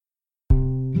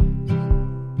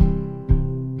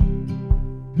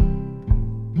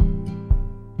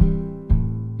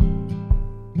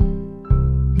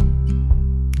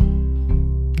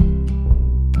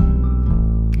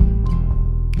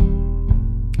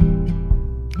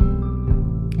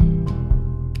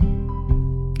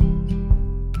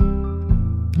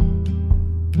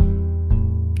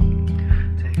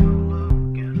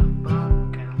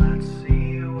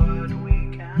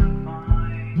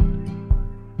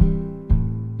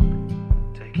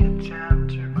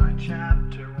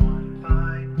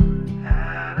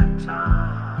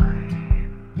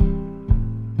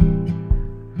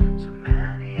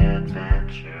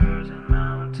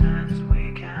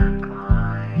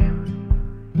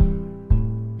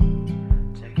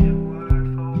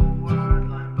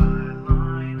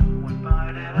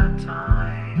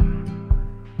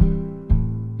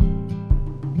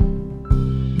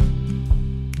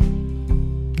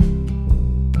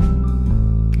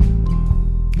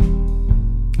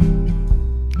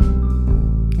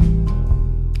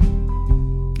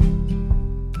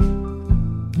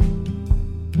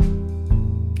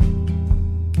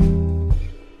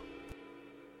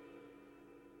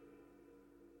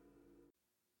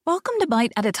Welcome to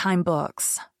Bite at a Time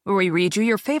Books, where we read you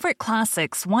your favorite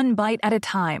classics one bite at a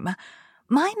time.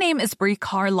 My name is Brie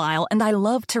Carlisle, and I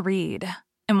love to read,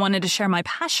 and wanted to share my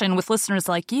passion with listeners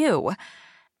like you.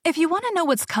 If you want to know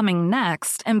what's coming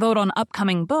next and vote on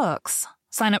upcoming books,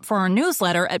 sign up for our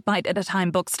newsletter at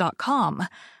biteatatimebooks.com.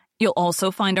 You'll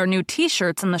also find our new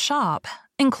t-shirts in the shop,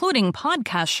 including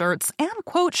podcast shirts and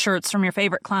quote shirts from your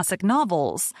favorite classic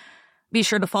novels. Be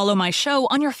sure to follow my show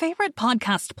on your favorite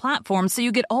podcast platform so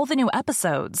you get all the new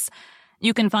episodes.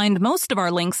 You can find most of our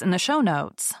links in the show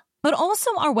notes, but also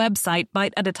our website,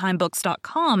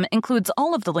 biteatatimebooks.com, includes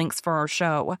all of the links for our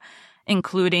show,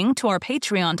 including to our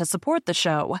Patreon to support the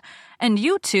show, and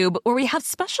YouTube, where we have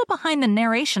special behind the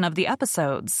narration of the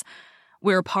episodes.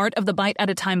 We're part of the Bite at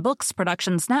a Time Books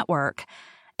Productions Network.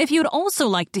 If you'd also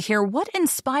like to hear what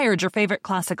inspired your favorite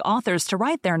classic authors to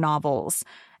write their novels,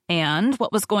 and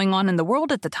what was going on in the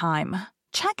world at the time,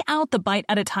 check out the Bite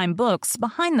at a Time Books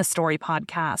Behind the Story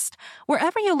podcast,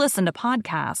 wherever you listen to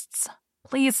podcasts.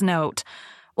 Please note,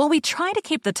 while we try to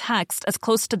keep the text as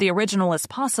close to the original as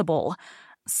possible,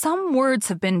 some words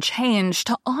have been changed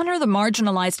to honor the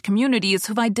marginalized communities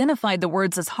who've identified the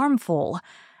words as harmful,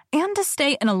 and to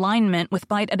stay in alignment with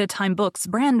Bite at a Time Books'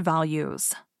 brand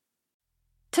values.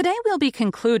 Today we'll be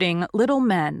concluding Little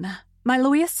Men by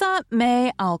Louisa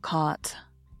May Alcott.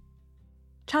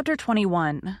 Chapter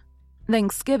 21,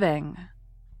 Thanksgiving.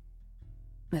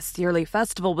 This yearly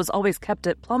festival was always kept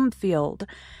at Plumfield,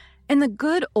 in the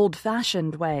good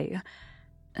old-fashioned way,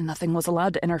 and nothing was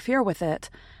allowed to interfere with it.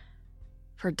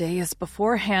 For days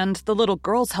beforehand, the little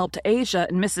girls helped Asia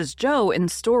and Mrs. Joe in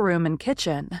storeroom and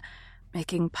kitchen,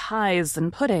 making pies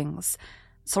and puddings,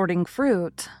 sorting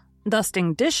fruit,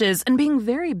 dusting dishes, and being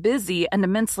very busy and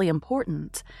immensely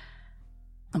important.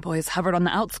 The boys hovered on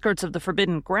the outskirts of the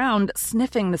forbidden ground,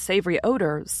 sniffing the savory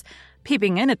odors,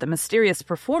 peeping in at the mysterious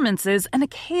performances, and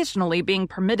occasionally being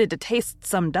permitted to taste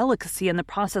some delicacy in the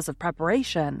process of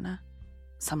preparation.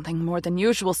 Something more than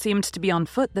usual seemed to be on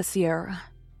foot this year,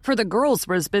 for the girls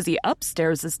were as busy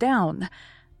upstairs as down.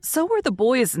 So were the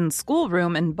boys in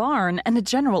schoolroom and barn, and a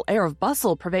general air of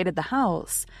bustle pervaded the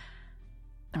house.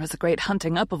 There was a great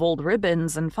hunting up of old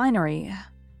ribbons and finery,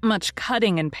 much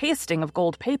cutting and pasting of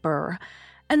gold paper,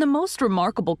 and the most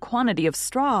remarkable quantity of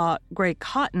straw, gray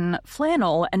cotton,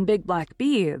 flannel, and big black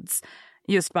beads,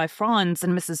 used by Franz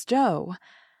and Mrs. Joe.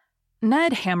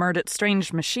 Ned hammered at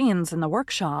strange machines in the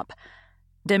workshop.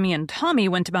 Demi and Tommy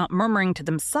went about murmuring to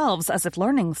themselves as if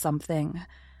learning something.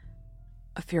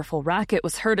 A fearful racket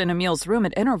was heard in Emil's room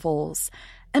at intervals,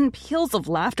 and peals of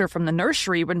laughter from the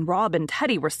nursery when Rob and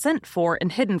Teddy were sent for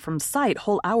and hidden from sight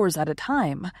whole hours at a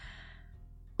time.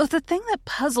 But the thing that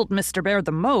puzzled Mr. Bear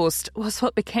the most was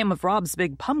what became of Rob's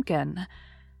big pumpkin.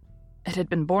 It had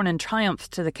been borne in triumph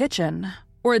to the kitchen,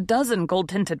 where a dozen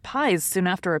gold-tinted pies soon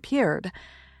after appeared.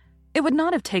 It would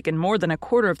not have taken more than a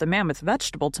quarter of the mammoth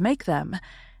vegetable to make them.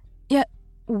 Yet,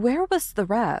 where was the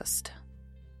rest?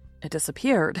 It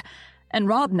disappeared, and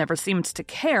Rob never seemed to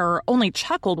care, only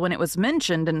chuckled when it was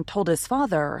mentioned and told his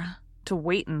father to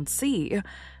wait and see,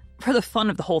 for the fun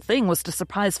of the whole thing was to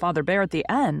surprise Father Bear at the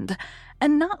end,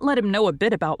 and not let him know a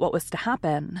bit about what was to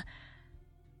happen.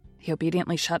 He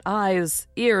obediently shut eyes,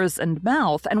 ears, and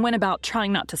mouth, and went about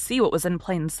trying not to see what was in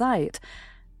plain sight,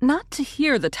 not to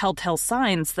hear the telltale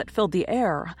signs that filled the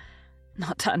air,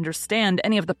 not to understand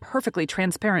any of the perfectly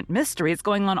transparent mysteries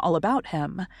going on all about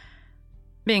him.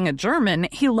 Being a German,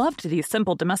 he loved these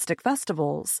simple domestic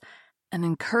festivals, and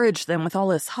encouraged them with all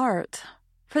his heart,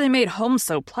 for they made home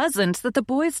so pleasant that the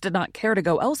boys did not care to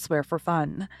go elsewhere for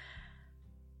fun.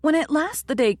 When at last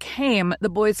the day came, the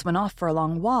boys went off for a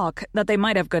long walk, that they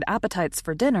might have good appetites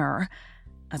for dinner,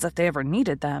 as if they ever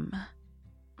needed them.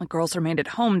 The girls remained at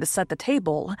home to set the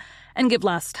table, and give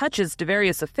last touches to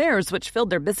various affairs which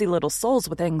filled their busy little souls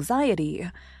with anxiety.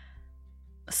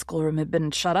 The schoolroom had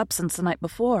been shut up since the night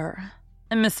before,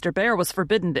 and Mr. Bear was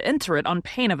forbidden to enter it on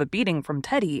pain of a beating from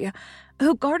Teddy,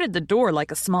 who guarded the door like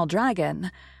a small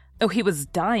dragon, though he was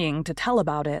dying to tell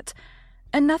about it,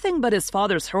 and nothing but his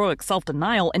father's heroic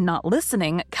self-denial in not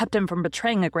listening kept him from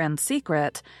betraying a grand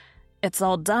secret. "It's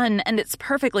all done, and it's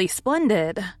perfectly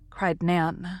splendid," cried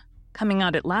Nan, coming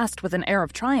out at last with an air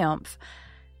of triumph.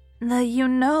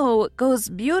 "The goes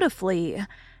beautifully,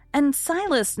 and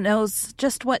Silas knows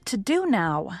just what to do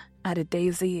now," added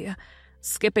Daisy,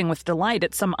 skipping with delight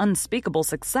at some unspeakable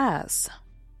success.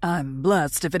 "I'm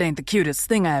blessed if it ain't the cutest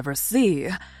thing I ever see.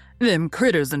 Them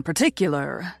critters in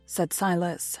particular," said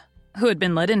Silas, who had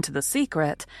been let into the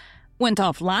secret, went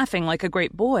off laughing like a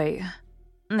great boy.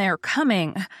 "They're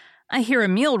coming. I hear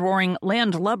Emil roaring,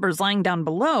 'Land lubbers lying down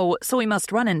below, so we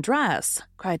must run and dress,'"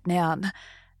 cried Nan,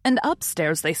 and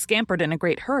upstairs they scampered in a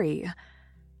great hurry.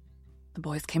 The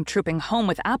boys came trooping home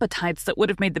with appetites that would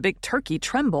have made the big turkey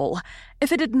tremble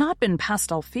if it had not been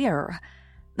past all fear.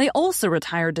 They also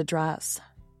retired to dress,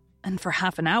 and for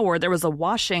half an hour there was a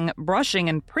washing, brushing,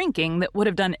 and prinking that would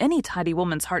have done any tidy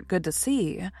woman's heart good to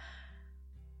see.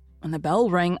 When the bell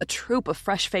rang, a troop of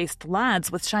fresh-faced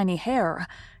lads with shiny hair,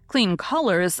 clean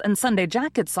collars, and Sunday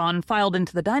jackets on filed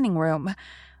into the dining room,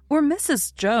 where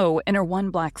Mrs. Joe, in her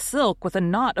one black silk with a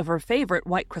knot of her favorite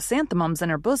white chrysanthemums in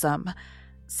her bosom,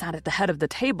 sat at the head of the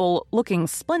table, looking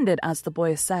splendid, as the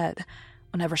boys said,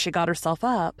 whenever she got herself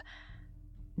up.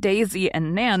 Daisy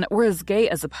and Nan were as gay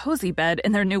as a posy bed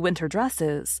in their new winter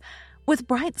dresses, with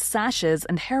bright sashes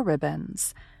and hair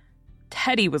ribbons.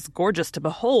 Teddy was gorgeous to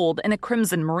behold in a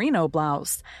crimson merino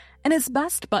blouse, and his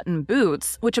best button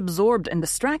boots, which absorbed and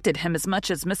distracted him as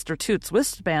much as Mr. Toots'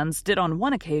 wristbands did on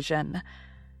one occasion.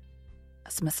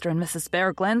 As Mr. and Mrs.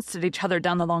 Bear glanced at each other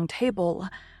down the long table,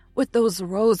 with those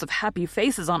rows of happy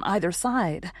faces on either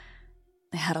side,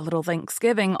 they had a little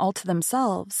Thanksgiving all to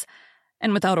themselves,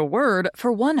 and without a word,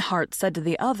 for one heart said to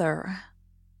the other,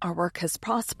 "Our work has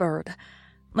prospered.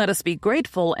 Let us be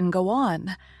grateful and go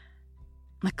on."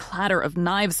 The clatter of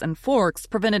knives and forks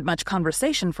prevented much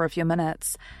conversation for a few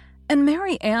minutes, and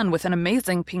Mary Ann, with an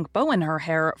amazing pink bow in her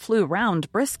hair, flew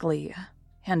round briskly,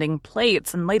 handing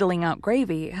plates and ladling out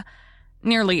gravy.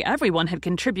 Nearly everyone had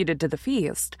contributed to the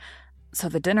feast, so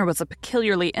the dinner was a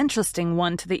peculiarly interesting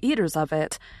one to the eaters of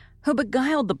it, who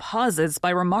beguiled the pauses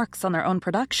by remarks on their own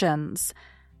productions.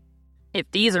 "If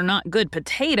these are not good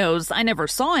potatoes, I never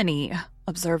saw any,"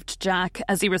 observed Jack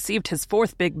as he received his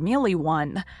fourth big mealy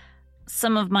one.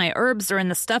 "Some of my herbs are in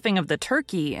the stuffing of the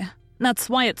turkey. That's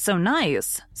why it's so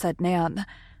nice," said Nan,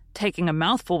 taking a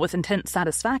mouthful with intense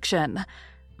satisfaction.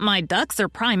 "My ducks are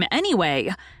prime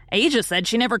anyway. Asia said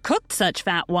she never cooked such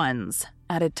fat ones,"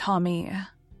 added Tommy.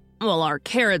 "Well, our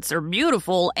carrots are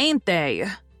beautiful, ain't they?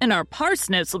 And our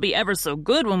parsnips will be ever so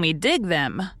good when we dig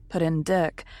them," put in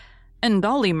Dick, and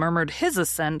Dolly murmured his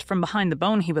assent from behind the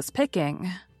bone he was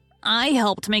picking. "I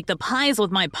helped make the pies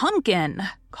with my pumpkin,"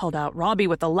 called out Robbie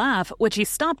with a laugh, which he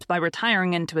stopped by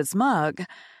retiring into his mug.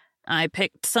 "I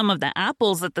picked some of the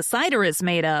apples that the cider is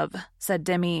made of," said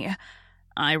Demi.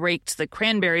 "I raked the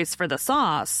cranberries for the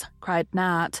sauce," cried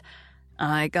Nat.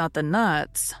 "I got the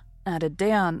nuts," added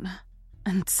Dan.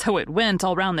 And so it went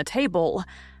all round the table.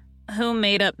 "Who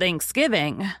made up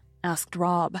Thanksgiving?" asked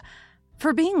Rob.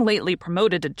 For being lately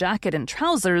promoted to jacket and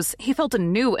trousers, he felt a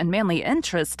new and manly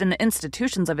interest in the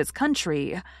institutions of his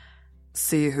country.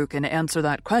 "See who can answer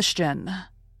that question."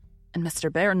 And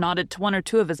Mr. Bear nodded to one or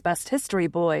two of his best history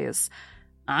boys.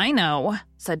 "I know,"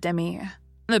 said Demi.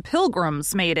 "The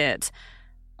Pilgrims made it."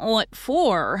 "What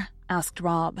for?" asked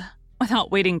Rob,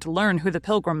 without waiting to learn who the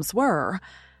Pilgrims were.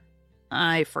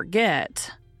 "I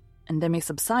forget." And Demi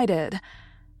subsided.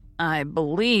 "I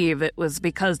believe it was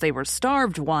because they were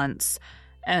starved once,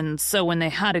 and so when they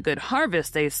had a good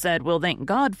harvest they said, 'We'll thank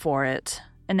God for it,'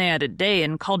 and they had a day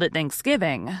and called it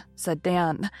Thanksgiving," said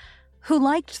Dan, who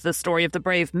liked the story of the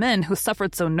brave men who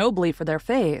suffered so nobly for their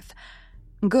faith.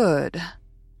 "Good.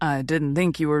 I didn't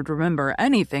think you would remember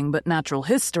anything but natural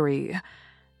history."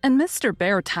 And Mr.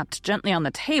 Bear tapped gently on the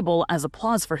table as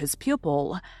applause for his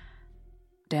pupil.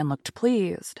 Dan looked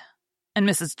pleased, and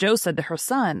Mrs. Joe said to her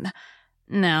son,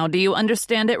 "Now, do you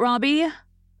understand it, Robbie?"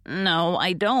 "No,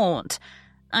 I don't.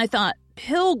 I thought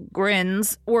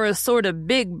pilgrims were a sort of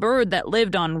big bird that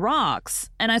lived on rocks,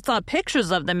 and I saw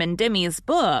pictures of them in Demi's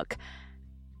book."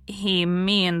 "He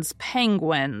means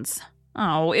penguins.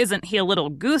 Oh, isn't he a little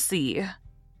goosey?"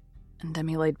 And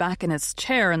Demi laid back in his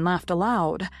chair and laughed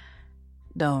aloud.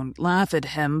 "Don't laugh at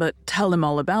him, but tell him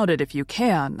all about it if you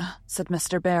can," said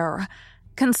Mr. Bear,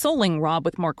 consoling Rob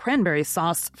with more cranberry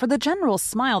sauce for the general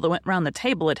smile that went round the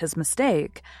table at his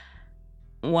mistake.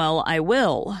 "Well, I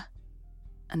will."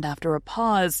 And after a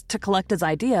pause to collect his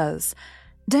ideas,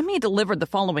 Demi delivered the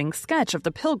following sketch of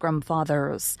the Pilgrim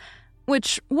Fathers,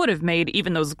 which would have made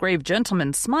even those grave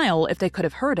gentlemen smile if they could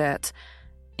have heard it.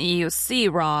 "You see,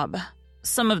 Rob,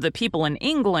 some of the people in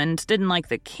England didn't like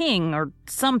the king or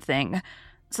something,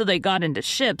 so they got into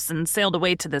ships and sailed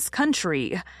away to this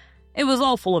country. It was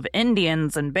all full of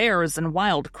Indians and bears and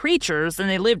wild creatures, and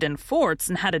they lived in forts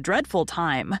and had a dreadful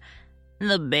time."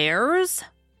 "The bears?"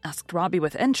 asked Robbie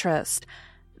with interest.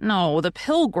 "No, the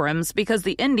Pilgrims, because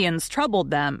the Indians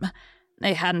troubled them.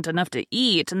 They hadn't enough to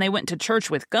eat, and they went to church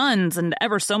with guns, and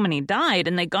ever so many died,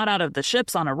 and they got out of the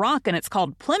ships on a rock, and it's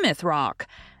called Plymouth Rock,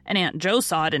 and Aunt Jo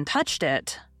saw it and touched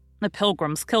it. The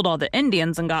Pilgrims killed all the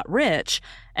Indians and got rich,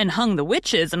 and hung the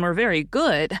witches and were very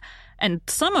good, and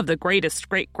some of the greatest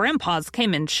great-grandpas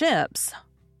came in ships.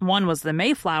 One was the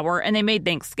Mayflower, and they made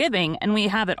Thanksgiving, and we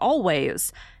have it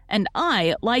always. And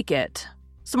I like it.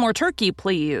 Some more turkey,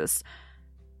 please."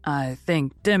 "I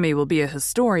think Demi will be a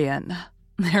historian.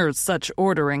 There's such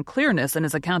order and clearness in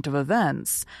his account of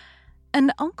events."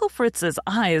 And Uncle Fritz's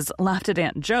eyes laughed at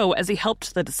Aunt Jo as he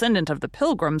helped the descendant of the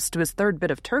Pilgrims to his third bit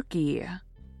of turkey.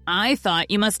 "I thought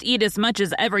you must eat as much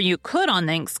as ever you could on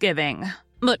Thanksgiving,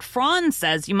 but Franz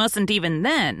says you mustn't even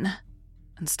then."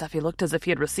 And Stuffy looked as if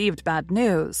he had received bad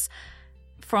news.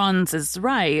 "Franz is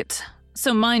right,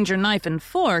 so mind your knife and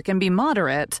fork and be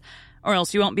moderate, or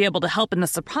else you won't be able to help in the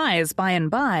surprise by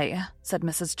and by," said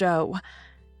Mrs. Jo.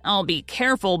 "I'll be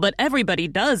careful, but everybody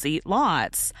does eat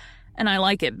lots. And I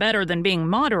like it better than being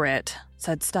moderate,"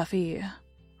 said Stuffy,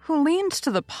 who leaned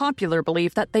to the popular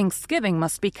belief that Thanksgiving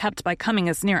must be kept by coming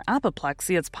as near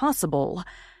apoplexy as possible,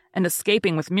 and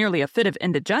escaping with merely a fit of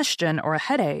indigestion or a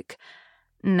headache.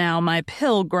 "Now, my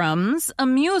pilgrims,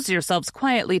 amuse yourselves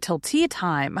quietly till tea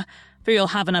time, for you'll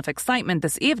have enough excitement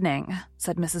this evening,"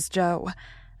 said Mrs. Jo,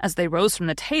 as they rose from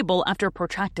the table after a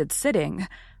protracted sitting,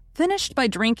 finished by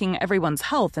drinking everyone's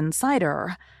health in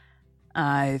cider.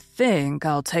 "I think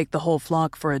I'll take the whole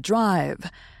flock for a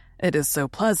drive. It is so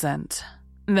pleasant.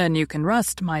 Then you can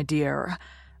rest, my dear,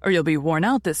 or you'll be worn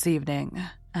out this evening,"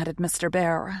 added Mr.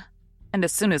 Bear. And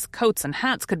as soon as coats and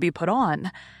hats could be put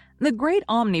on, the great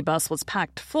omnibus was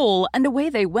packed full, and away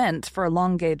they went for a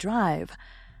long gay drive,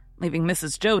 leaving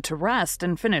Mrs. Jo to rest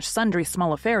and finish sundry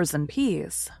small affairs in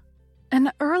peace.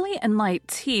 An early and light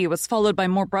tea was followed by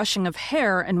more brushing of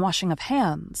hair and washing of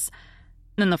hands.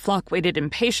 Then the flock waited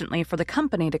impatiently for the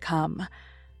company to come.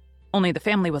 Only the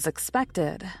family was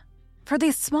expected, for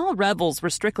these small revels were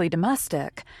strictly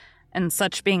domestic, and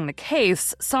such being the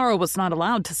case, sorrow was not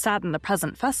allowed to sadden the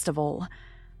present festival.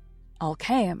 All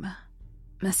came.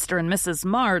 Mr. and Mrs.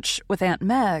 March, with Aunt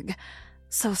Meg,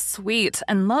 so sweet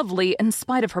and lovely in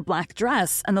spite of her black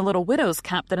dress and the little widow's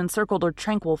cap that encircled her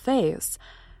tranquil face.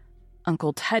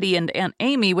 Uncle Teddy and Aunt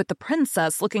Amy with the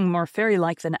princess looking more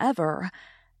fairy-like than ever,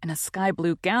 in a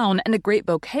sky-blue gown and a great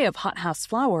bouquet of hothouse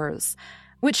flowers,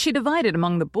 which she divided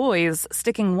among the boys,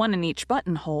 sticking one in each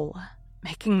buttonhole,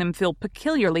 making them feel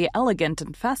peculiarly elegant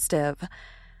and festive.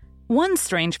 One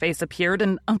strange face appeared,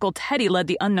 and Uncle Teddy led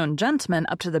the unknown gentleman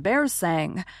up to the Bears,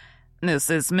 saying, "This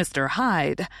is Mr.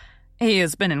 Hyde. He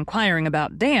has been inquiring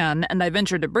about Dan, and I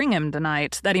ventured to bring him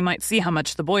tonight that he might see how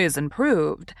much the boy has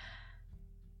improved."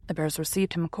 The Bears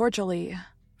received him cordially,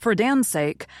 for Dan's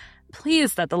sake,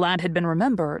 pleased that the lad had been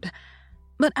remembered.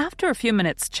 But after a few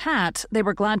minutes' chat, they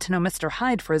were glad to know Mr.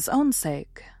 Hyde for his own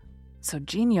sake. So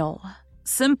genial,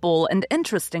 simple, and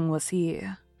interesting was he.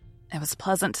 It was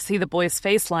pleasant to see the boy's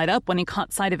face light up when he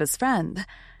caught sight of his friend.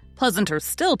 Pleasanter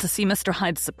still to see Mr.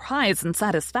 Hyde's surprise and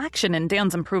satisfaction in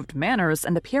Dan's improved manners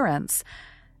and appearance.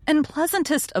 And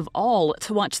pleasantest of all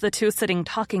to watch the two sitting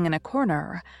talking in a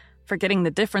corner, forgetting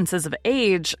the differences of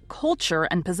age, culture,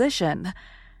 and position,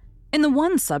 in the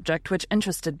one subject which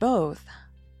interested both.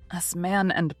 As man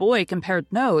and boy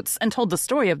compared notes and told the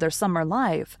story of their summer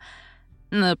life.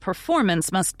 "The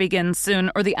performance must begin soon,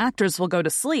 or the actors will go to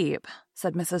sleep,"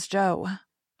 said Mrs. Jo,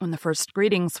 when the first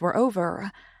greetings were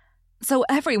over. So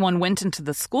everyone went into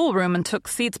the schoolroom and took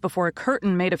seats before a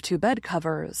curtain made of 2 bed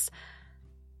covers.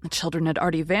 The children had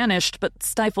already vanished, but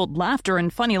stifled laughter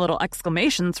and funny little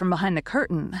exclamations from behind the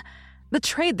curtain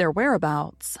betrayed their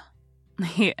whereabouts.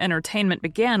 The entertainment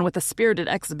began with a spirited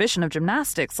exhibition of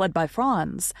gymnastics led by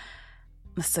Franz.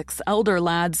 The 6 elder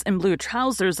lads in blue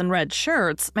trousers and red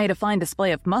shirts made a fine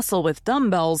display of muscle with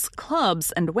dumbbells,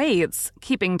 clubs, and weights,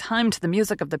 keeping time to the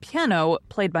music of the piano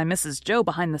played by Mrs. Jo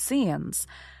behind the scenes.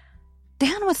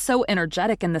 Dan was so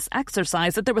energetic in this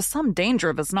exercise that there was some danger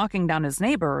of his knocking down his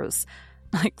neighbors,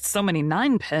 like so many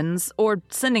 9-pins, or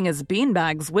sending his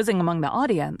beanbags whizzing among the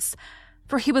audience,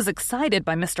 for he was excited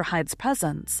by Mr. Hyde's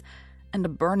presence, and a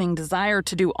burning desire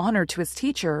to do honor to his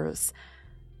teachers.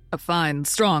 "A fine,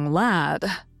 strong lad.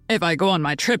 If I go on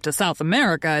my trip to South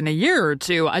America in a year or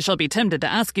 2, I shall be tempted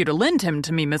to ask you to lend him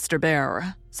to me, Mr.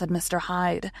 Bear," said Mr.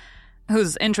 Hyde,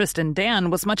 whose interest in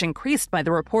Dan was much increased by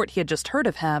the report he had just heard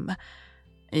of him.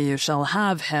 "You shall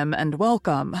have him and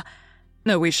welcome,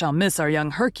 though we shall miss our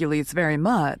young Hercules very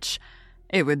much.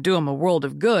 It would do him a world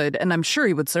of good, and I'm sure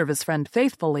he would serve his friend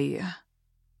faithfully."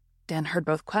 Dan heard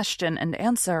both question and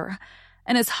answer,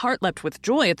 and his heart leapt with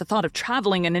joy at the thought of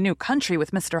traveling in a new country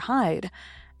with Mr. Hyde,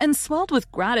 and swelled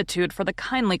with gratitude for the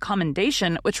kindly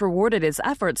commendation which rewarded his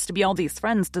efforts to be all these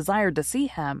friends desired to see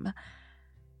him.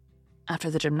 After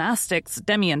the gymnastics,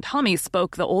 Demi and Tommy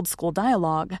spoke the old-school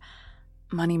dialogue.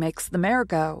 Money makes the mare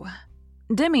go.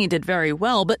 Demi did very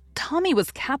well, but Tommy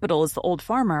was capital as the old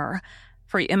farmer,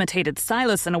 for he imitated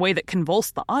Silas in a way that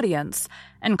convulsed the audience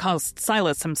and caused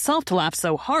Silas himself to laugh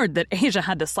so hard that Asia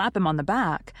had to slap him on the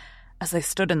back as they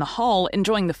stood in the hall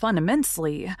enjoying the fun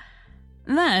immensely.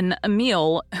 Then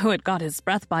Emil, who had got his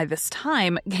breath by this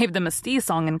time, gave them a sea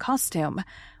song in costume,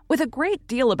 with a great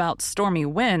deal about stormy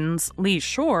winds, lee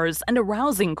shores, and a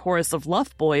rousing chorus of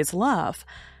Luff Boys Luff,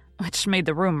 which made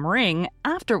the room ring,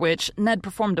 after which Ned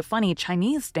performed a funny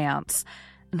Chinese dance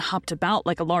and hopped about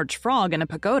like a large frog in a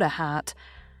pagoda hat.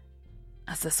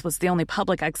 As this was the only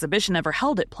public exhibition ever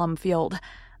held at Plumfield,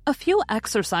 a few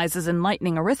exercises in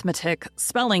lightning arithmetic,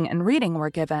 spelling, and reading were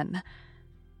given.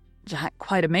 Jack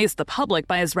quite amazed the public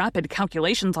by his rapid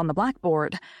calculations on the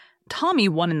blackboard. Tommy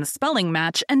won in the spelling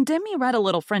match, and Demi read a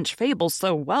little French fable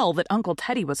so well that Uncle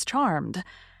Teddy was charmed.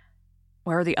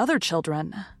 "Where are the other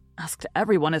children?" asked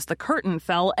everyone as the curtain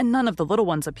fell and none of the little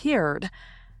ones appeared.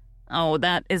 "Oh,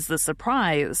 that is the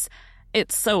surprise.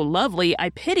 It's so lovely, I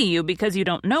pity you because you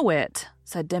don't know it,"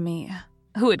 said Demi,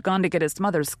 who had gone to get his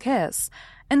mother's kiss,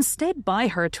 and stayed by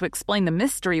her to explain the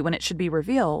mystery when it should be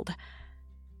revealed.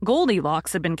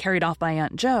 Goldilocks had been carried off by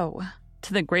Aunt Jo,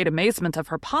 to the great amazement of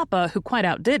her papa, who quite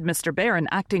outdid Mr. Bear in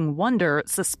acting wonder,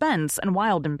 suspense, and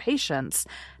wild impatience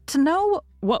to know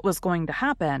what was going to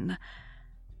happen.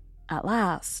 At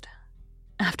last,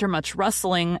 after much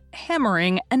rustling,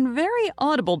 hammering, and very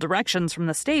audible directions from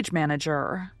the stage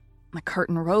manager, the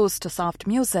curtain rose to soft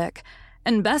music,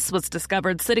 and Bess was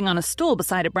discovered sitting on a stool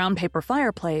beside a brown paper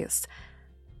fireplace.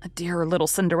 The dear little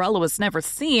Cinderella was never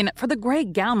seen, for the gray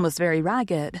gown was very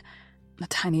ragged, the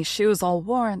tiny shoes all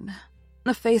worn,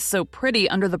 the face so pretty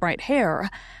under the bright hair,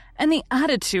 and the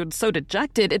attitude so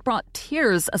dejected it brought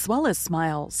tears as well as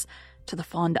smiles to the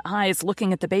fond eyes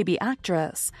looking at the baby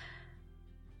actress.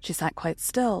 She sat quite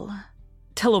still,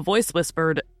 till a voice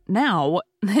whispered, "Now,"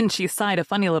 then she sighed a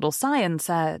funny little sigh and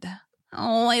said,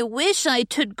 "Oh, I wish I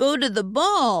could go to the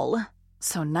ball,"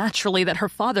 so naturally that her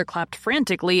father clapped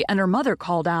frantically and her mother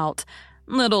called out,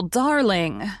 "Little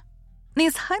darling."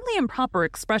 These highly improper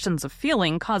expressions of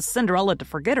feeling caused Cinderella to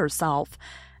forget herself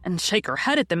and shake her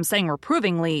head at them, saying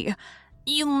reprovingly,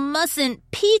 "You mustn't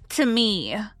peek to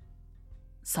me."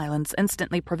 Silence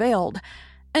instantly prevailed,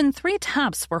 and 3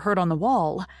 taps were heard on the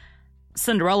wall.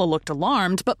 Cinderella looked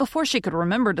alarmed, but before she could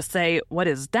remember to say, "What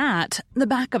is that?" the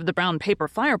back of the brown paper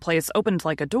fireplace opened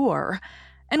like a door,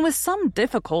 and with some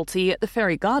difficulty the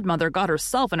fairy godmother got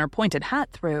herself and her pointed hat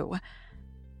through.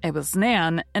 It was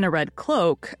Nan, in a red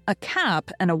cloak, a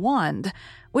cap, and a wand,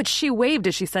 which she waved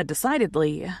as she said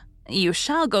decidedly, "You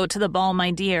shall go to the ball,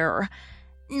 my dear."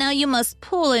 "Now you must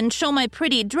pull and show my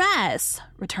pretty dress,"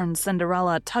 returned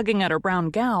Cinderella, tugging at her brown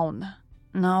gown.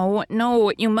 No,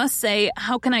 you must say,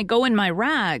 "How can I go in my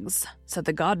rags?" said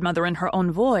the godmother in her own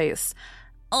voice.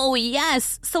 "Oh,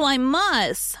 yes, so I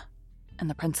must." And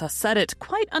the princess said it,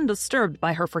 quite undisturbed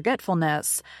by her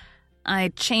forgetfulness.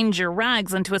 "I change your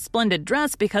rags into a splendid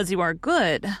dress because you are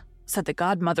good," said the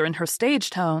godmother in her stage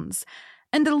tones,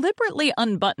 and deliberately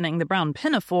unbuttoning the brown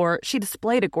pinafore, she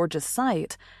displayed a gorgeous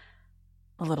sight.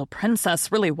 The little princess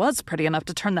really was pretty enough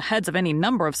to turn the heads of any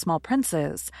number of small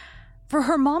princes, for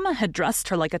her mamma had dressed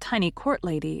her like a tiny court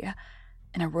lady,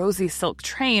 in a rosy silk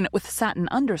train with satin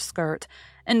underskirt,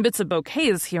 and bits of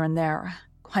bouquets here and there,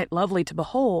 quite lovely to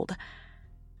behold.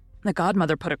 The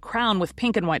godmother put a crown with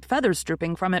pink and white feathers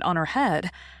drooping from it on her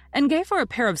head, and gave her a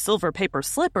pair of silver paper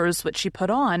slippers, which she put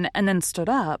on, and then stood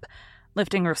up,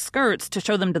 lifting her skirts to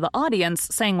show them to the audience,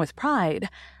 saying with pride,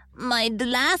 "My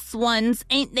last ones,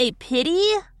 ain't they pretty?"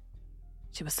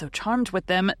 She was so charmed with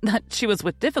them that she was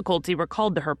with difficulty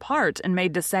recalled to her part and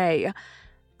made to say,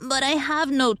 "But I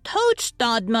have no toach,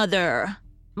 godmother.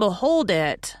 Behold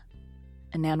it."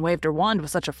 And Nan waved her wand with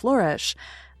such a flourish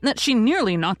that she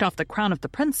nearly knocked off the crown of the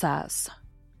princess.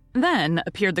 Then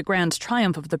appeared the grand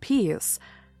triumph of the piece.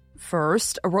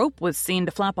 First, a rope was seen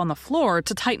to flap on the floor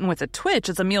to tighten with a twitch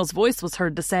as Emil's voice was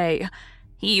heard to say,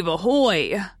 "Heave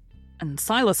ahoy!" and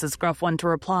Silas's gruff one to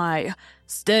reply,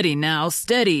 "Steady now,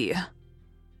 steady."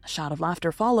 A shout of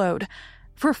laughter followed,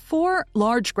 for 4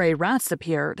 large gray rats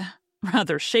appeared,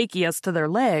 rather shaky as to their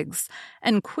legs,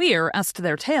 and queer as to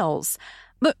their tails,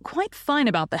 but quite fine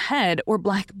about the head, where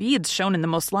black beads shone in the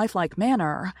most lifelike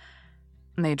manner.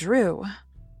 They drew,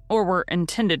 or were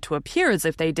intended to appear as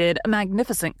if they did, a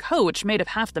magnificent coach made of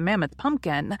half the mammoth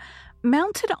pumpkin,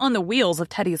 mounted on the wheels of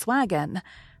Teddy's wagon,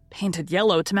 painted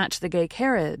yellow to match the gay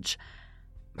carriage.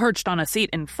 Perched on a seat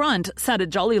in front sat a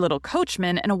jolly little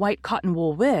coachman in a white cotton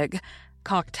wool wig,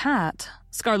 cocked hat,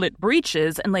 scarlet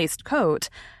breeches, and laced coat,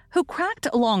 who cracked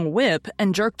a long whip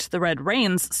and jerked the red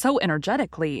reins so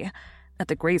energetically that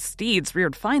the gray steeds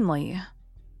reared finely.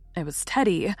 It was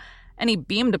Teddy, and he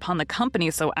beamed upon the company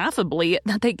so affably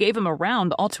that they gave him a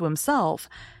round all to himself,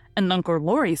 and Uncle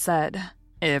Laurie said,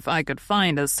 "If I could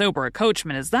find as sober a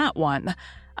coachman as that one,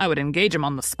 I would engage him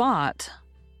on the spot."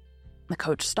 The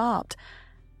coach stopped.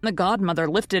 The godmother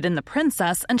lifted in the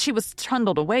princess, and she was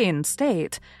trundled away in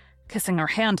state, kissing her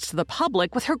hand to the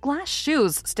public with her glass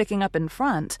shoes sticking up in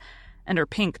front, and her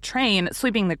pink train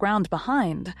sweeping the ground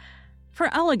behind. For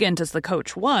elegant as the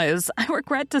coach was, I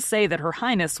regret to say that Her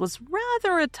Highness was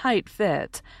rather a tight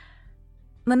fit.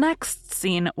 The next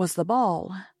scene was the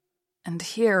ball, and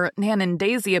here Nan and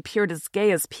Daisy appeared as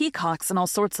gay as peacocks in all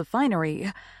sorts of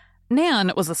finery.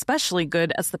 Nan was especially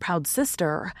good as the proud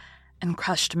sister, and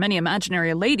crushed many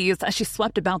imaginary ladies as she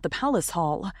swept about the palace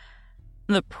hall.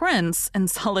 The prince, in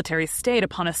solitary state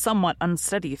upon a somewhat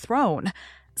unsteady throne,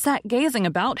 sat gazing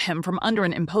about him from under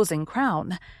an imposing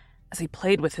crown, as he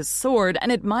played with his sword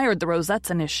and admired the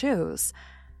rosettes in his shoes.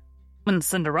 When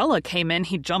Cinderella came in,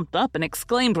 he jumped up and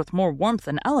exclaimed with more warmth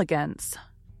than elegance,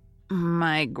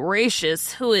 "My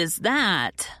gracious, who is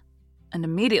that?" and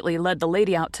immediately led the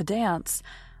lady out to dance,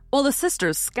 while the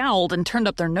sisters scowled and turned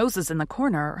up their noses in the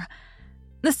corner.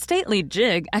 The stately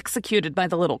jig executed by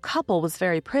the little couple was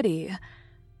very pretty,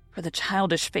 for the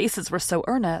childish faces were so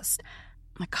earnest,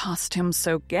 the costumes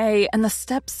so gay, and the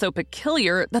steps so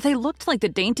peculiar that they looked like the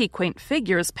dainty, quaint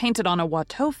figures painted on a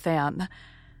Watteau fan.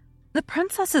 The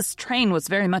princess's train was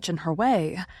very much in her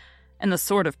way, and the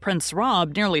sword of Prince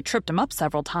Rob nearly tripped him up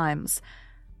several times.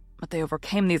 But they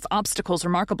overcame these obstacles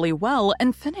remarkably well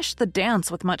and finished the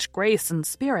dance with much grace and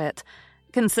spirit,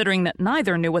 considering that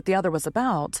neither knew what the other was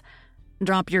about.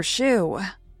 "Drop your shoe,"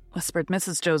 whispered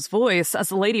Mrs. Joe's voice as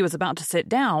the lady was about to sit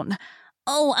down.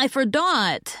 "Oh, I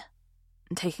forgot."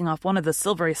 Taking off one of the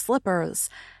silvery slippers,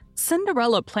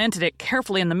 Cinderella planted it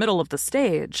carefully in the middle of the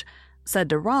stage, said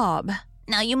to Rob,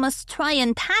 "Now you must try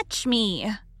and catch me,"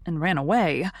 and ran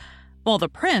away, while the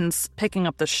prince, picking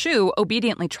up the shoe,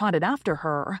 obediently trotted after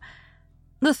her.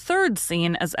 The third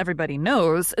scene, as everybody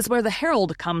knows, is where the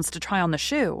herald comes to try on the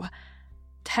shoe.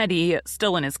 Teddy,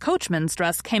 still in his coachman's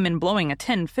dress, came in blowing a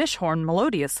tin fish horn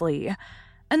melodiously,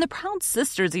 and the proud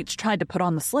sisters each tried to put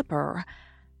on the slipper.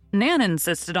 Nan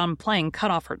insisted on playing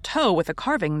cut off her toe with a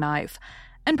carving knife,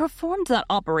 and performed that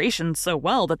operation so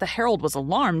well that the herald was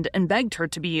alarmed and begged her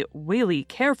to be really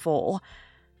careful.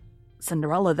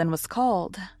 Cinderella then was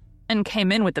called, and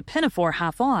came in with the pinafore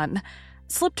half on,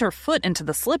 slipped her foot into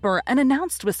the slipper, and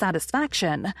announced with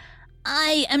satisfaction,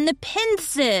 "I am the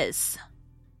princess."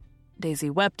 Daisy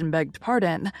wept and begged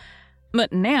pardon,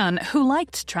 but Nan, who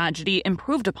liked tragedy,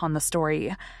 improved upon the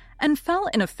story, and fell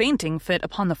in a fainting fit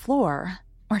upon the floor,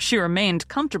 where she remained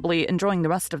comfortably enjoying the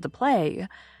rest of the play.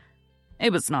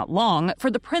 It was not long, for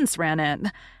the prince ran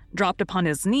in, dropped upon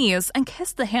his knees, and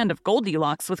kissed the hand of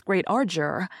Goldilocks with great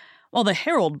ardor, while the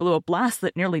herald blew a blast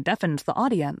that nearly deafened the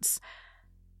audience.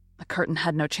 The curtain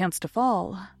had no chance to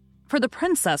fall, for the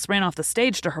princess ran off the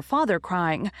stage to her father,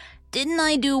 crying, "Didn't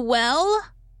I do well?"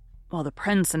 while the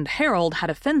prince and herald had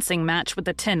a fencing match with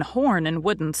a tin horn and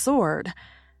wooden sword.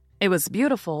 It was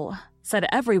beautiful, said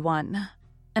everyone,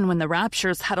 and when the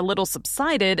raptures had a little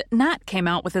subsided, Nat came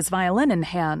out with his violin in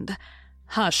hand.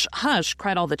 "Hush, hush,"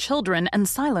 cried all the children, and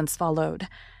silence followed,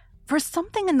 for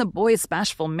something in the boy's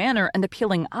bashful manner and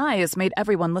appealing eyes made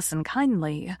everyone listen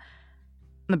kindly.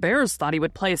 The bears thought he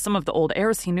would play some of the old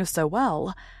airs he knew so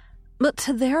well, but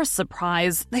to their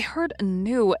surprise, they heard a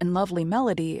new and lovely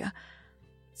melody,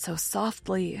 so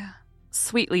softly,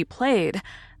 sweetly played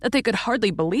that they could hardly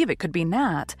believe it could be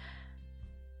Nat.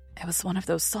 It was one of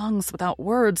those songs without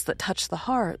words that touch the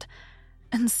heart,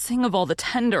 and sing of all the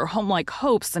tender, home-like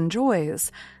hopes and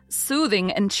joys,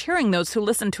 soothing and cheering those who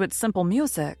listened to its simple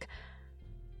music.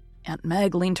 Aunt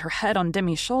Meg leaned her head on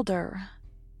Demi's shoulder.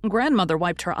 Grandmother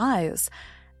wiped her eyes,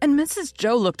 and Mrs.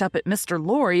 Joe looked up at Mr.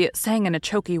 Laurie, saying in a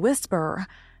choky whisper,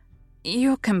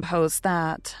 "You composed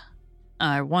that."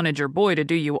 "I wanted your boy to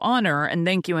do you honor and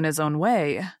thank you in his own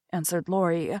way," answered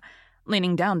Laurie,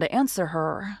 leaning down to answer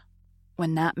her.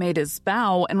 When Nat made his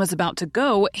bow and was about to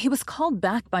go, he was called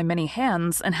back by many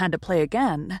hands and had to play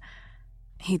again.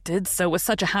 He did so with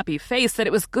such a happy face that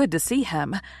it was good to see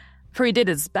him, for he did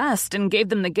his best and gave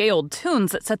them the gay old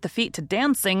tunes that set the feet to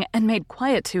dancing and made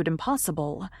quietude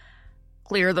impossible.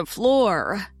 "Clear the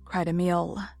floor," cried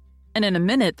Emile, and in a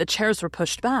minute the chairs were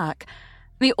pushed back.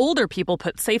 The older people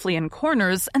put safely in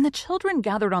corners, and the children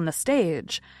gathered on the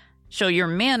stage. "Show your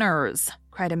manners,"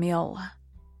 cried Emile,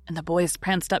 and the boys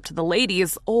pranced up to the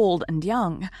ladies, old and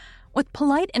young, with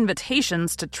polite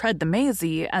invitations to tread the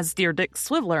mazy, as dear Dick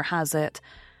Swiveller has it.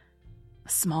 The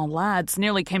small lads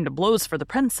nearly came to blows for the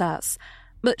princess,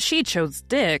 but she chose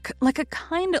Dick, like a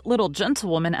kind little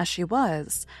gentlewoman as she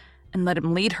was, and let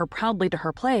him lead her proudly to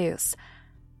her place.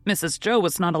 Mrs. Joe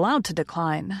was not allowed to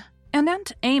decline, and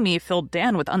Aunt Amy filled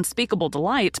Dan with unspeakable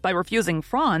delight by refusing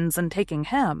Franz and taking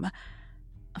him.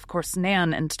 Of course,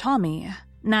 Nan and Tommy,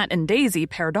 Nat and Daisy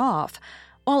paired off,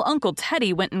 while Uncle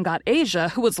Teddy went and got Asia,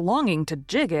 who was longing to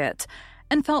jig it,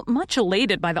 and felt much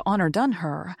elated by the honor done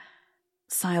her.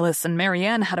 Silas and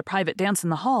Marianne had a private dance in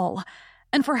the hall,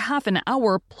 and for half an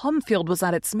hour Plumfield was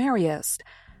at its merriest.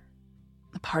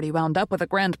 The party wound up with a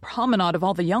grand promenade of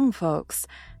all the young folks,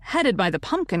 headed by the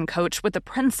pumpkin coach with the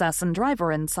princess and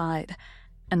driver inside,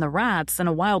 and the rats in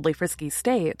a wildly frisky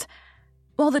state.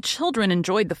 While the children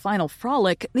enjoyed the final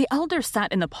frolic, the elders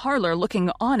sat in the parlor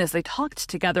looking on as they talked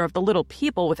together of the little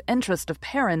people with interest of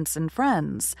parents and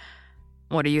friends.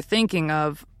 "What are you thinking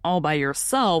of, all by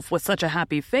yourself, with such a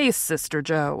happy face, Sister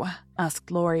Joe?"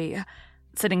 asked Laurie,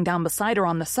 sitting down beside her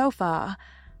on the sofa.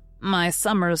 "My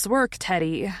summer's work,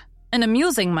 Teddy, and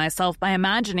amusing myself by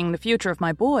imagining the future of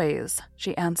my boys,"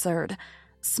 she answered,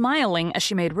 smiling as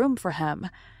she made room for him.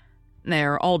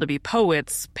 "They're all to be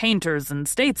poets, painters, and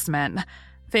statesmen,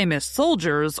 famous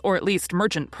soldiers, or at least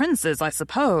merchant princes, I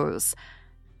suppose.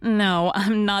 No,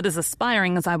 I'm not as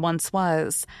aspiring as I once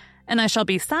was, and I shall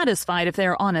be satisfied if they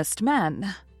are honest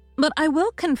men. But I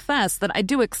will confess that I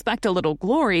do expect a little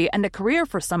glory and a career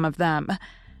for some of them.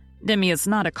 Demi is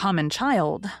not a common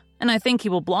child, and I think he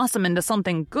will blossom into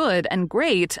something good and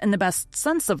great in the best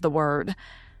sense of the word.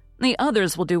 The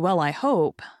others will do well, I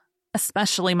hope,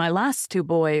 especially my last two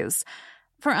boys,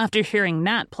 for after hearing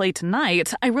Nat play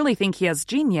tonight, I really think he has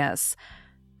genius.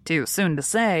 Too soon to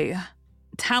say.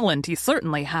 Talent he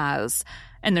certainly has,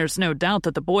 and there's no doubt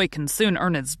that the boy can soon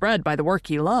earn his bread by the work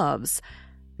he loves.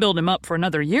 Build him up for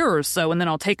another year or so, and then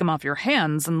I'll take him off your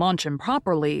hands and launch him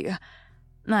properly.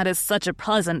 That is such a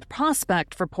pleasant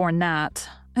prospect for poor Nat,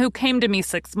 who came to me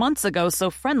 6 months ago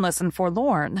so friendless and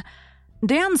forlorn.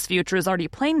 Dan's future is already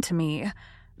plain to me.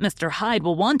 Mr. Hyde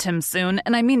will want him soon,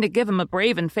 and I mean to give him a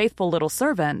brave and faithful little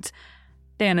servant.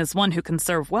 Dan is one who can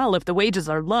serve well if the wages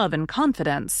are love and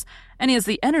confidence, and he has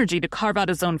the energy to carve out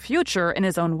his own future in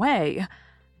his own way.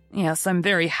 Yes, I'm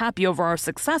very happy over our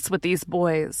success with these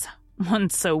boys. One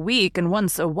so weak and one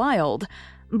so wild.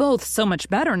 Both so much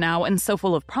better now and so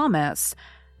full of promise.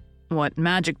 What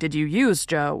magic did you use,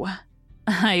 Joe?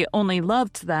 I only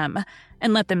loved them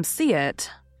and let them see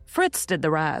it. Fritz did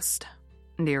the rest.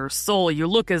 Dear soul, you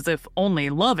look as if only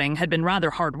loving had been rather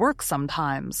hard work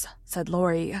sometimes, said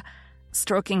Laurie,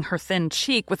 stroking her thin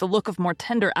cheek with a look of more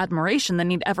tender admiration than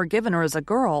he'd ever given her as a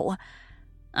girl.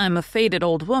 I'm a faded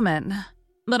old woman,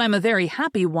 but I'm a very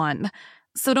happy one,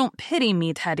 so don't pity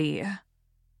me, Teddy.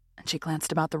 And she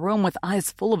glanced about the room with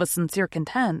eyes full of a sincere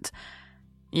content.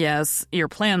 Yes, your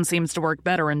plan seems to work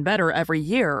better and better every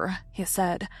year, he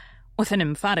said, with an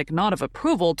emphatic nod of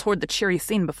approval toward the cheery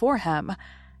scene before him.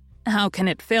 How can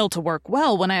it fail to work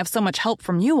well when I have so much help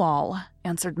from you all?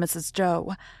 Answered Mrs.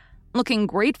 Joe, looking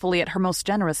gratefully at her most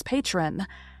generous patron.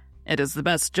 It is the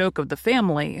best joke of the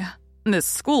family, this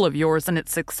school of yours and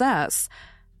its success.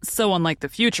 So unlike the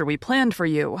future we planned for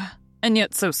you, and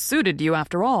yet so suited you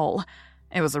after all.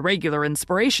 It was a regular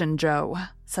inspiration, Joe,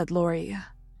 said Laurie,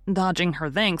 dodging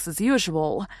her thanks as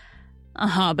usual.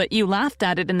 But you laughed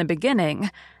at it in the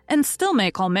beginning, and still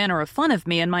make all manner of fun of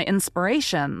me and my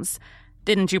inspirations.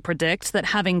 Didn't you predict that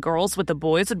having girls with the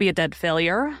boys would be a dead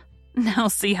failure? Now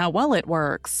see how well it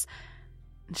works.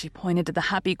 She pointed to the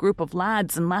happy group of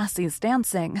lads and lassies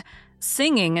dancing,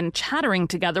 singing and chattering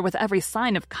together with every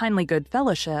sign of kindly good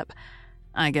fellowship.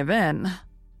 I give in,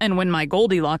 and when my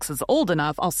Goldilocks is old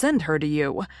enough, I'll send her to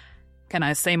you. Can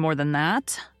I say more than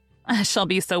that? I shall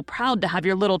be so proud to have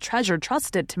your little treasure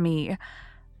trusted to me.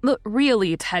 But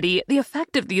really, Teddy, the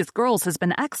effect of these girls has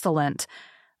been excellent.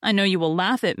 I know you will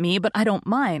laugh at me, but I don't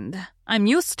mind. I'm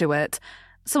used to it.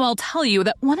 So I'll tell you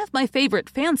that one of my favorite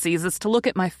fancies is to look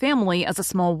at my family as a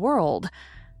small world,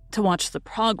 to watch the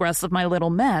progress of my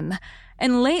little men,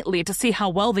 and lately to see how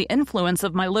well the influence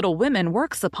of my little women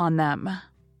works upon them.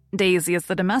 Daisy is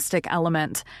the domestic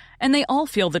element, and they all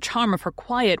feel the charm of her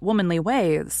quiet, womanly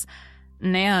ways.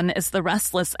 Nan is the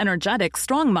restless, energetic,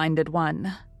 strong-minded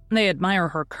one. They admire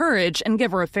her courage and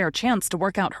give her a fair chance to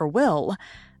work out her will,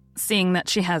 seeing that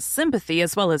she has sympathy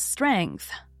as well as strength,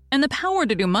 and the power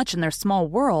to do much in their small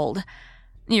world.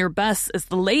 Your Bess is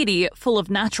the lady, full of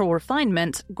natural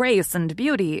refinement, grace, and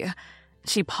beauty.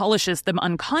 She polishes them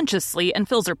unconsciously and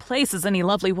fills her place as any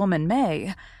lovely woman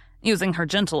may, using her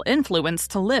gentle influence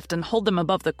to lift and hold them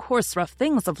above the coarse, rough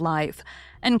things of life,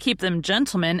 and keep them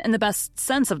gentlemen in the best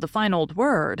sense of the fine old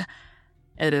word.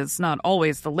 It is not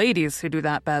always the ladies who do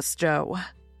that best, Joe.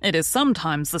 It is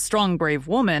sometimes the strong, brave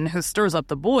woman who stirs up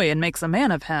the boy and makes a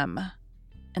man of him.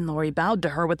 And Laurie bowed to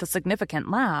her with a significant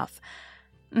laugh.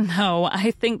 "No,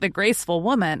 I think the graceful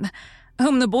woman,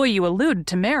 whom the boy you allude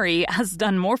to marry, has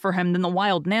done more for him than the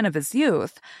wild Nan of his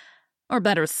youth. Or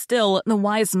better still, the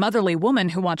wise motherly woman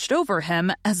who watched over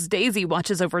him, as Daisy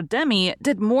watches over Demi,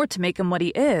 did more to make him what he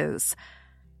is."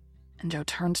 And Jo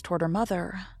turned toward her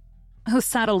mother, who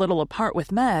sat a little apart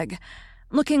with Meg,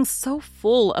 looking so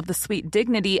full of the sweet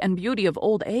dignity and beauty of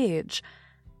old age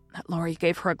that Laurie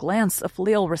gave her a glance of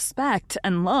filial respect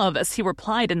and love as he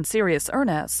replied in serious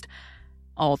earnest.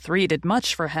 "All three did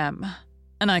much for him,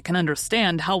 and I can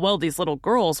understand how well these little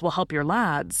girls will help your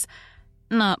lads.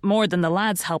 Not more than the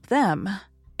lads help them.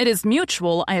 It is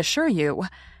mutual, I assure you.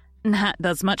 Nat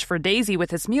does much for Daisy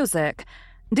with his music.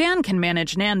 Dan can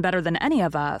manage Nan better than any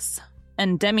of us.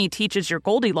 And Demi teaches your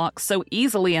Goldilocks so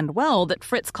easily and well that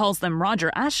Fritz calls them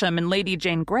Roger Ascham and Lady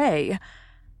Jane Grey.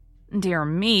 Dear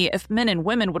me, if men and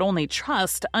women would only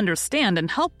trust, understand, and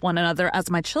help one another as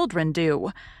my children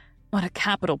do, what a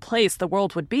capital place the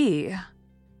world would be."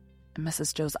 And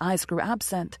Mrs. Jo's eyes grew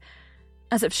absent,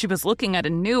 as if she was looking at a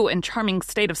new and charming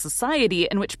state of society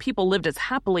in which people lived as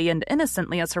happily and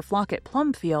innocently as her flock at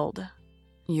Plumfield.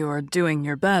 "You are doing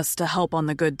your best to help on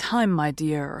the good time, my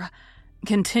dear.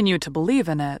 Continue to believe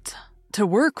in it, to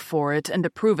work for it, and to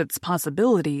prove its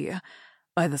possibility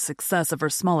by the success of her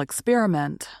small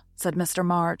experiment," said Mr.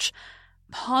 March,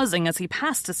 pausing as he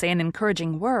passed to say an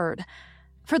encouraging word,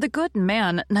 for the good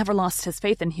man never lost his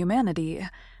faith in humanity,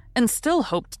 and still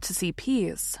hoped to see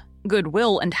peace,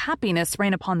 goodwill, and happiness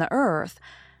reign upon the earth.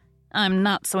 "I'm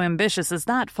not so ambitious as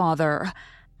that, Father.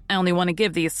 I only want to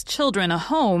give these children a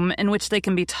home in which they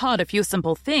can be taught a few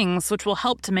simple things which will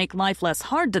help to make life less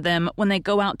hard to them when they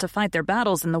go out to fight their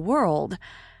battles in the world.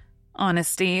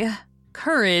 Honesty,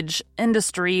 courage,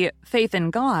 industry, faith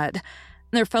in God,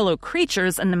 their fellow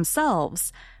creatures, and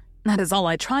themselves. That is all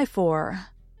I try for."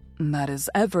 "That is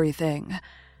everything.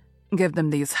 Give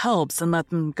them these helps and let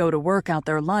them go to work out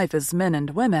their life as men and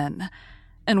women.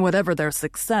 And whatever their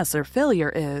success or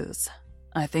failure is,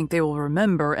 I think they will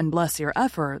remember and bless your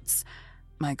efforts,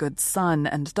 my good son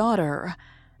and daughter."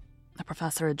 The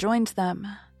professor adjoined them,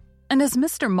 and as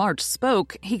Mr. March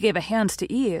spoke, he gave a hand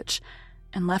to each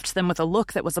and left them with a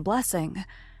look that was a blessing.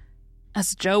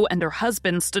 As Jo and her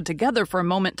husband stood together for a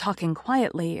moment talking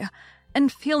quietly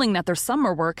and feeling that their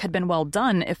summer work had been well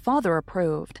done if Father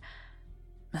approved,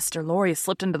 Mr. Laurie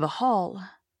slipped into the hall,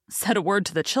 said a word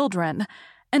to the children,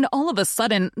 and all of a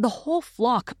sudden the whole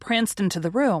flock pranced into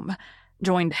the room,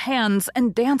 joined hands,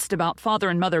 and danced about Father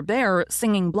and Mother Bear,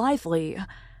 singing blithely,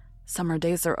 "Summer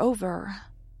days are over.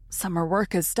 Summer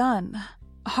work is done.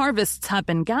 Harvests have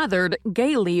been gathered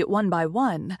gaily one by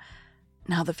one.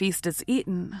 Now the feast is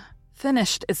eaten.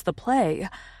 Finished is the play.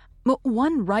 But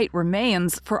one rite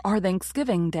remains for our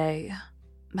Thanksgiving Day.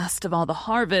 Best of all the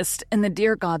harvest in the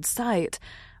dear God's sight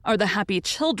are the happy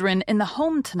children in the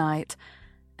home tonight,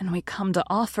 and we come to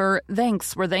offer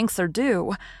thanks where thanks are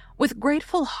due, with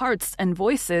grateful hearts and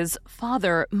voices,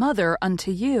 Father, Mother,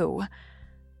 unto you."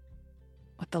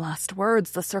 With the last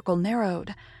words, the circle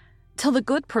narrowed, till the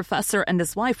good professor and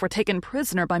his wife were taken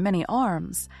prisoner by many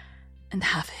arms, and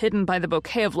half hidden by the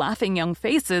bouquet of laughing young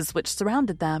faces which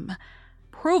surrounded them,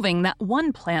 proving that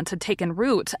one plant had taken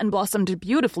root and blossomed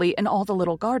beautifully in all the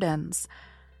little gardens.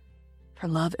 For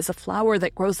love is a flower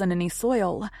that grows in any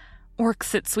soil,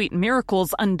 works its sweet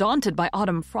miracles undaunted by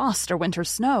autumn frost or winter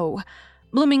snow,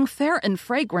 blooming fair and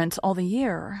fragrant all the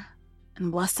year,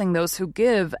 and blessing those who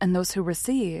give and those who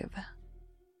receive.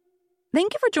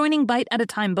 Thank you for joining Bite at a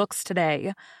Time Books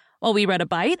today, while we read a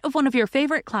bite of one of your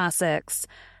favorite classics.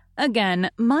 Again,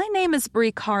 my name is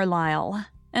Brie Carlisle,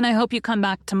 and I hope you come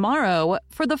back tomorrow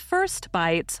for the first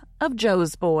bite of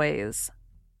Jo's Boys.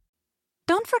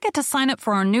 Don't forget to sign up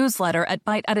for our newsletter at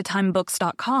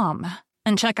biteatatimebooks.com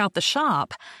and check out the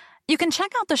shop. You can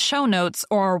check out the show notes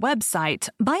or our website,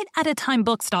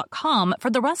 biteatatimebooks.com, for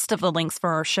the rest of the links for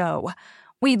our show.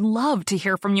 We'd love to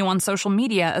hear from you on social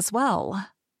media as well.